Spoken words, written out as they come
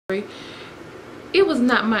It was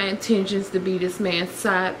not my intentions to be this man's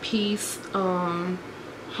side piece, home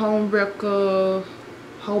wrecker,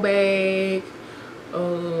 hoe bag,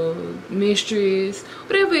 mistress,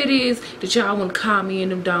 whatever it is that y'all want to call me in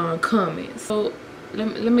them darn comments. So let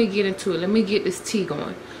me get into it. Let me get this tea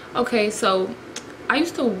going. Okay, so I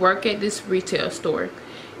used to work at this retail store,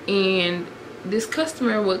 and this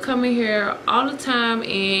customer would come in here all the time,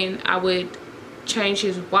 and I would change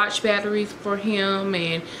his watch batteries for him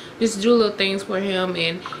and just do little things for him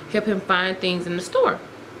and help him find things in the store.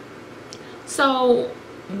 So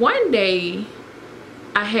one day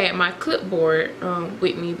I had my clipboard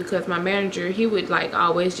with me, because my manager, he would like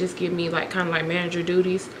always just give me like kind of like manager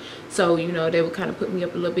duties, so you know they would kind of put me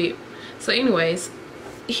up a little bit. So anyways,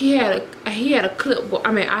 he had a clipboard.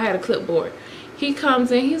 I mean, I had a clipboard. He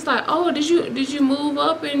comes in, he's like, oh, did you move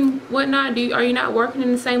up and whatnot? Are you not working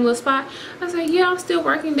in the same little spot? I was like, yeah, I'm still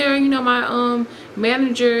working there. You know, my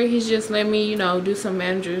manager, he's just let me, you know, do some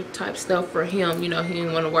manager type stuff for him. You know, he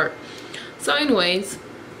didn't want to work. So anyways,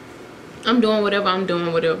 I'm doing whatever I'm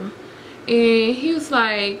doing, whatever. And he was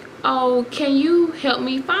like, oh, can you help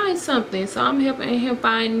me find something? So I'm helping him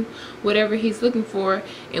find whatever he's looking for,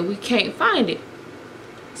 and we can't find it.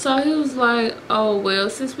 So he was like, oh, well,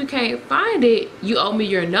 since we can't find it, you owe me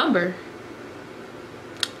your number.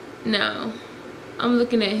 Now, I'm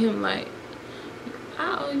looking at him like,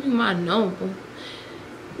 I owe you my number.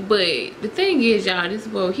 But the thing is, y'all, this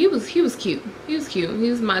boy, he was cute. He was cute. He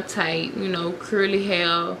was my type, you know, curly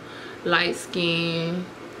hair, light skin.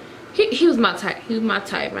 He was my type. He was my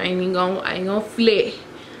type. I ain't gonna flirt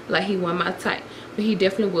like he wasn't my type, but he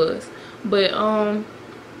definitely was. But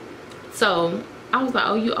so I was like,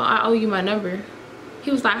 oh, I owe you my number.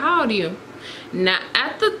 He was like, how old are you? Now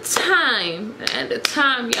at the time,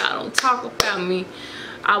 y'all don't talk about me,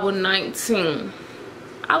 I was 19.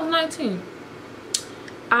 I was 19.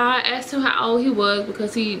 I asked him how old he was,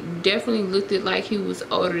 because he definitely looked it like he was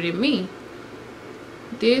older than me.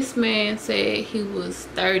 This man said he was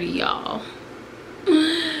 30, y'all.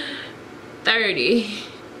 30.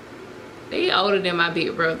 He older than my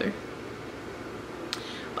big brother.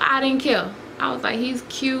 But I didn't care. I was like, he's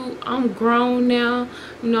cute. I'm grown now.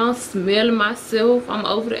 You know, I'm smelling myself. I'm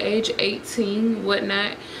over the age of 18,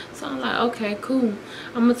 whatnot. So I'm like, okay, cool.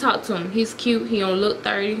 I'm gonna talk to him. He's cute. He don't look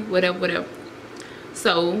 30, whatever.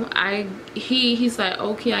 So he's like,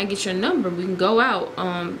 oh, can I get your number? We can go out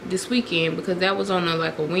this weekend, because that was on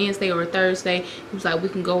like a Wednesday or a Thursday. He was like, we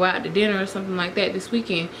can go out to dinner or something like that this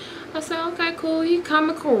weekend. I said, okay, cool. He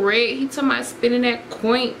coming correct. He talking about spending that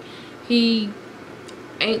coin. He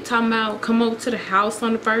ain't talking about come over to the house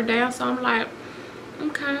on the first day. So I'm like,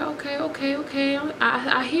 okay,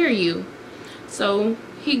 I hear you. So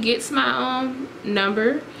he gets my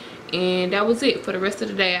number, and that was it for the rest of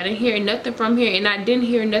the day. I didn't hear nothing from here, and I didn't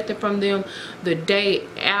hear nothing from them the day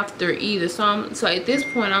after either. So at this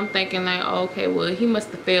point I'm thinking like, oh, okay, well, he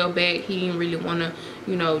must have fell back. He didn't really want to,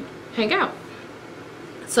 you know, hang out.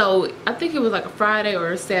 So I think it was like a Friday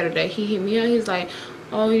or a Saturday. He hit me up. He's like,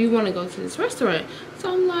 oh, you want to go to this restaurant?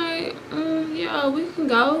 So I'm like, yeah, we can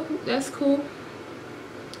go. That's cool.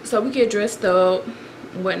 So we get dressed up,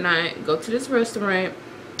 whatnot, go to this restaurant.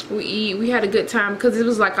 We eat. We had a good time, because it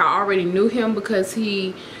was like I already knew him, because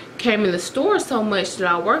he came in the store so much that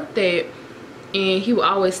I worked at, and he would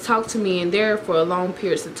always talk to me in there for a long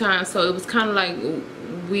periods of time. So it was kind of like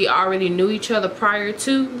we already knew each other prior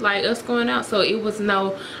to like us going out. So it was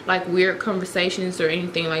no like weird conversations or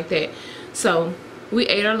anything like that. So we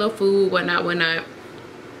ate our little food, whatnot,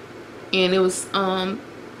 and it was time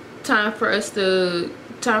for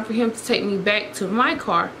him to take me back to my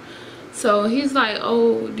car. So he's like,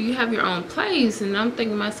 oh, do you have your own place? And I'm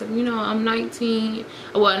thinking to myself, you know, I'm 19.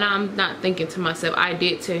 Well, no, I'm not thinking to myself. I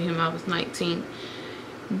did tell him I was 19.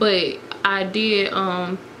 But I did,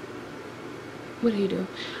 what did he do?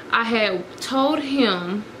 I had told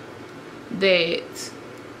him that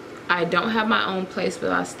I don't have my own place,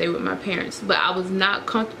 but I stay with my parents. But I was not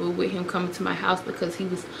comfortable with him coming to my house, because he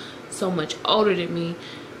was so much older than me.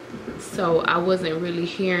 So I wasn't really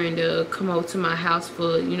hearing to come over to my house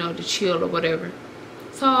for, you know, to chill or whatever.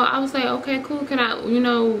 So I was like, okay, cool. Can I, you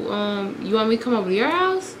know, you want me to come over to your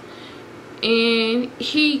house? And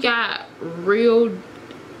he got real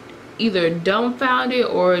either dumbfounded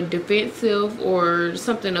or defensive or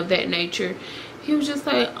something of that nature. He was just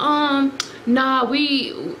like, nah,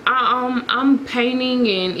 I'm painting,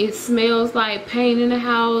 and it smells like paint in the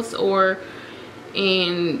house,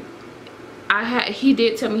 and he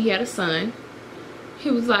did tell me he had a son. he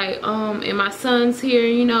was like, and my son's here,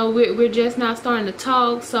 you know, we're just now starting to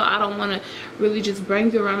talk, so I don't want to really just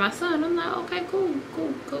bring you around my son. I'm like, okay,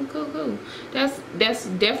 cool. That's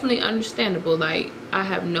definitely understandable. Like, I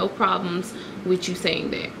have no problems with you saying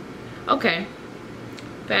that. Okay,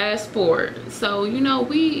 fast forward. So, you know,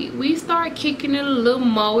 we start kicking it a little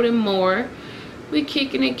more and more. We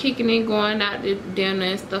kicking it, going out to dinner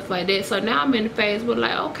and stuff like that. So now I'm in the phase where,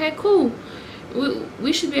 like, okay, cool.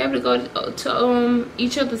 We should be able to go to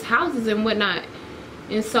each other's houses and whatnot.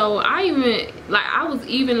 And so I was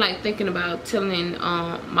even like thinking about telling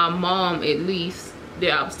my mom at least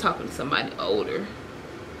that I was talking to somebody older.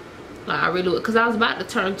 Like, I really would, because I was about to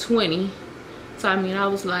turn 20. So I mean, I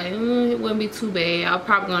was like, it wouldn't be too bad. I'm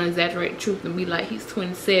probably gonna exaggerate the truth and be like, he's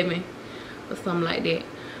 27 or something like that.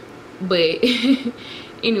 But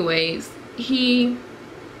anyways, he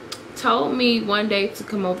told me one day to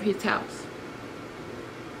come over his house.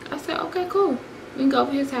 I said, okay, cool. We can go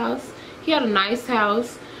over his house. He had a nice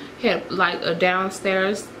house. He had like a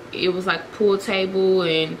downstairs. It was like a pool table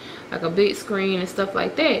and like a big screen and stuff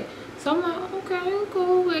like that. So I'm like, okay,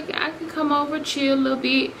 cool. I can come over, chill a little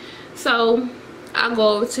bit. So I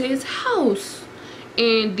go over to his house.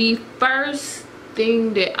 And the first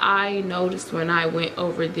thing that I noticed when I went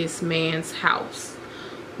over this man's house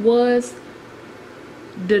was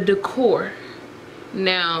the decor.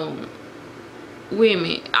 Now,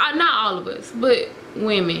 women, not all of us, but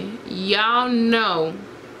women, y'all know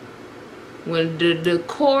when the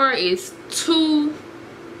decor is too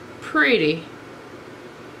pretty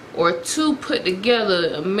or too put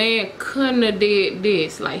together, a man couldn't have did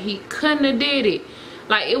this. Like, he couldn't have did it.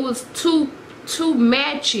 Like, it was too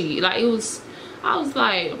matchy. Like, it was, I was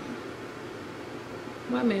like,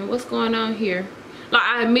 wait a minute, what's going on here? Like,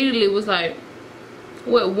 I immediately was like,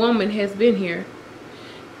 what woman has been here?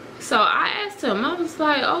 So I asked him, I was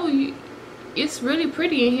like, oh, it's really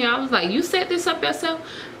pretty in here. I was like, you set this up yourself?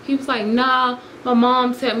 He was like, nah, my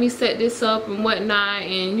mom helped me set this up and whatnot.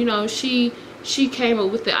 And, you know, she came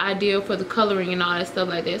up with the idea for the coloring and all that stuff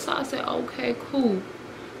like that. So I said, okay, cool.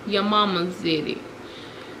 Your mama's did it.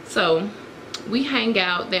 So we hang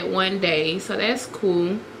out that one day. So that's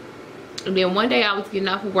cool. And then one day I was getting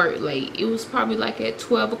off of work late. It was probably like at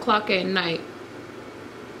 12 o'clock at night.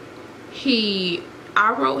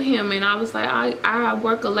 I wrote him and I was like, I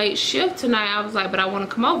work a late shift tonight. I was like, but I want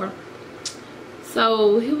to come over.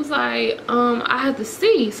 So he was like, I have to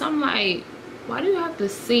see. So I'm like, why do you have to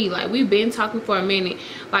see? Like, we've been talking for a minute.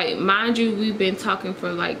 Like, mind you, we've been talking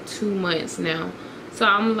for like 2 months now. So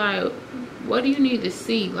I'm like, what do you need to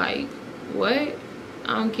see? Like, what?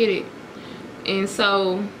 I don't get it. And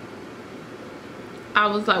so I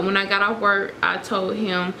was like, when I got off work, I told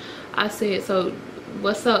him, I said, so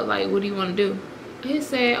what's up? Like, what do you want to do? He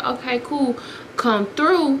said, okay, cool, come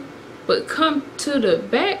through, but come to the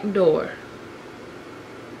back door.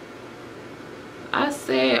 I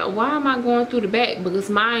said, why am I going through the back? Because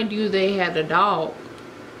mind you, they had a dog.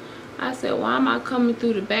 I said, why am I coming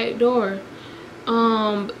through the back door?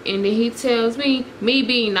 And then he tells me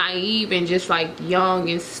being naive and just like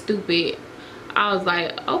young and stupid, I was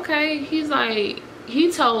like, okay. He's like,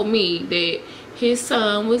 he told me that his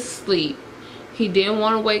son was asleep. He didn't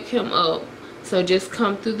want to wake him up. So just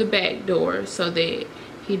come through the back door so that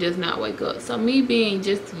he does not wake up. So me being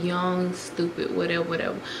just young, stupid,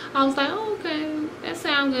 whatever. I was like, oh, okay, that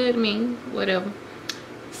sounds good to me, whatever.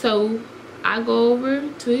 So I go over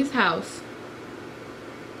to his house.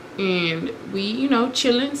 And we, you know,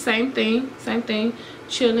 chilling, same thing,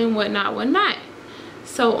 chilling, whatnot.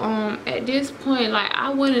 So at this point, like,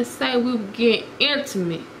 I wouldn't say we were getting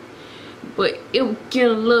intimate, but it would get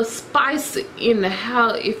a little spicy in the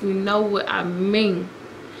house, if you know what I mean.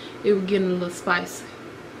 It would get a little spicy.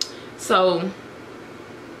 So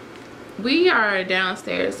we are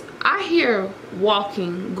downstairs. I hear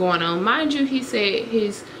walking going on. Mind you, he said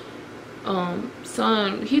his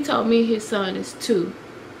son, he told me his son is 2.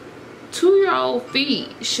 2-year-old feet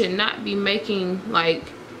should not be making, like,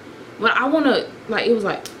 when I want to, like, it was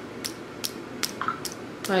like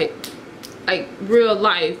real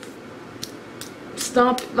life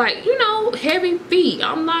stomp, like, you know, heavy feet.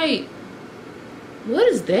 I'm like, what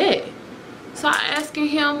is that? So I asking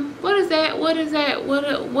him, what is that,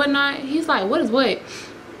 what not? He's like, what is what?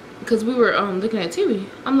 Because we were looking at TV.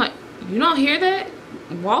 I'm like, you don't hear that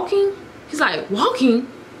walking? He's like, walking?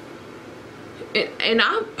 And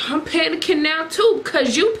I'm panicking now too,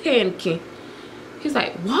 because you panicking. He's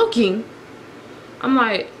like, walking? I'm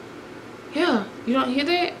like, yeah, you don't hear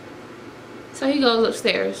that? So he goes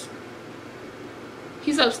upstairs.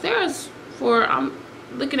 He's upstairs for, I'm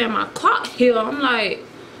looking at my clock here. I'm like,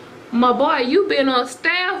 My boy, you been on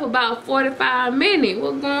staff for about 45 minutes.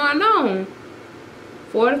 What's going on?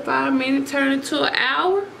 45 minutes turning to an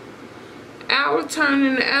hour. Hour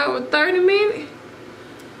turning to hour 30 minutes.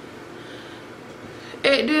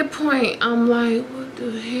 At that point, I'm like, what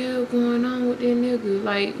the hell going on with that nigga?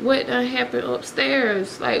 Like, what done happened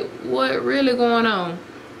upstairs? Like, what really going on?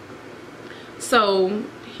 So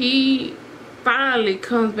he finally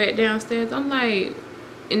comes back downstairs. I'm like,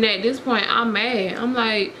 and at this point I'm mad. I'm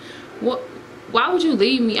like, what? Why would you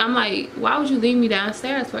leave me? I'm like, why would you leave me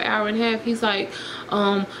downstairs for an hour and a half? He's like,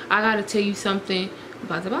 I gotta tell you something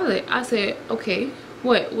about it. I said, okay,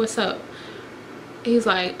 what's up? He's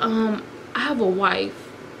like, I have a wife.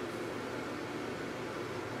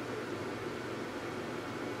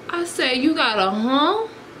 I said, you got a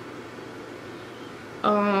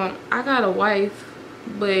I got a wife,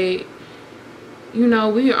 but you know,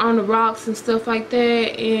 we were on the rocks and stuff like that,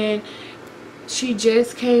 and she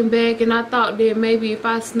just came back, and I thought that maybe if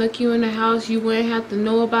I snuck you in the house you wouldn't have to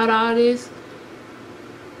know about all this.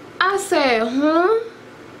 I said,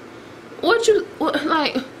 what you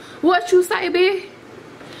say, bitch?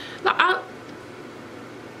 Like,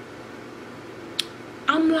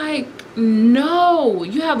 I'm like, no,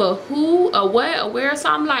 you have a who, a what, a where? So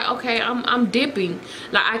I'm like, okay, I'm dipping.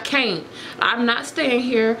 Like, I can't, I'm not staying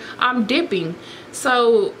here, I'm dipping.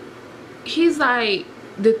 So he's like,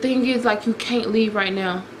 the thing is, like, you can't leave right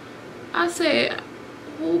now. I said,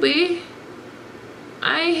 who, be?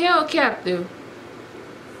 I ain't held captive.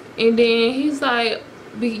 And then he's like,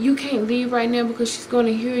 you can't leave right now because she's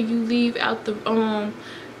gonna hear you leave out the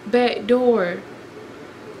back door.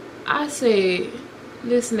 I said,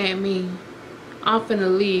 listen at me, I'm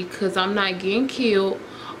finna leave because I'm not getting killed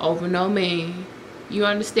over no man. You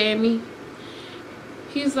understand me?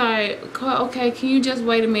 He's like, okay, can you just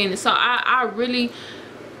wait a minute? So I really,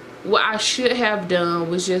 what I should have done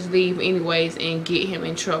was just leave anyways and get him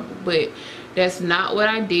in trouble, but that's not what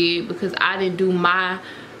I did because I didn't do my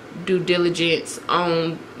due diligence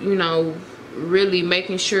on, you know, really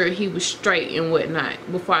making sure he was straight and whatnot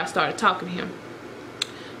before I started talking to him.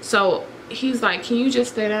 So he's like, can you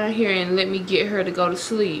just stay down here and let me get her to go to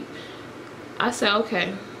sleep? I said,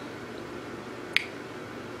 okay.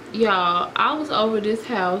 Y'all, I was over this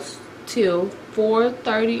house till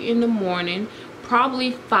 4:30 in the morning,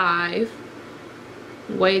 probably 5,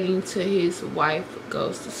 waiting till his wife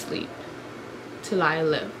goes to sleep, till I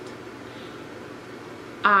left.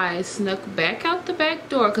 I snuck back out the back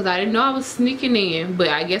door because I didn't know I was sneaking in, but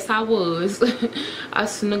I guess I was. I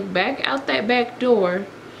snuck back out that back door,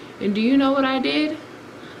 and do you know what I did?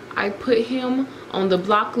 I put him on the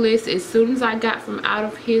block list as soon as I got from out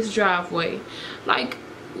of his driveway. Like,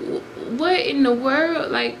 what in the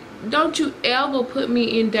world? Like, don't you ever put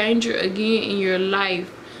me in danger again in your life.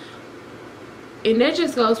 And that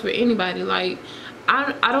just goes for anybody. Like,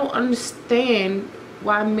 I don't understand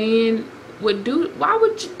why men would do. Why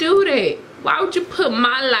would you do that? Why would you put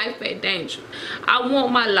my life at danger? I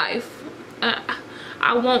want my life.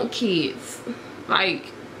 I want kids. Like,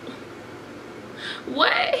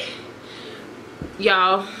 what?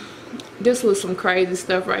 Y'all, this was some crazy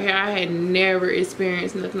stuff right here. I had never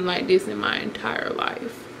experienced nothing like this in my entire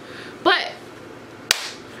life. But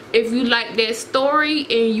if you like that story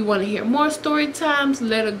and you want to hear more story times,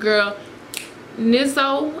 let a girl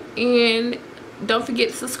Nizzo, and don't forget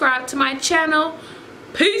to subscribe to my channel.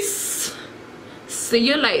 Peace. See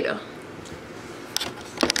you later.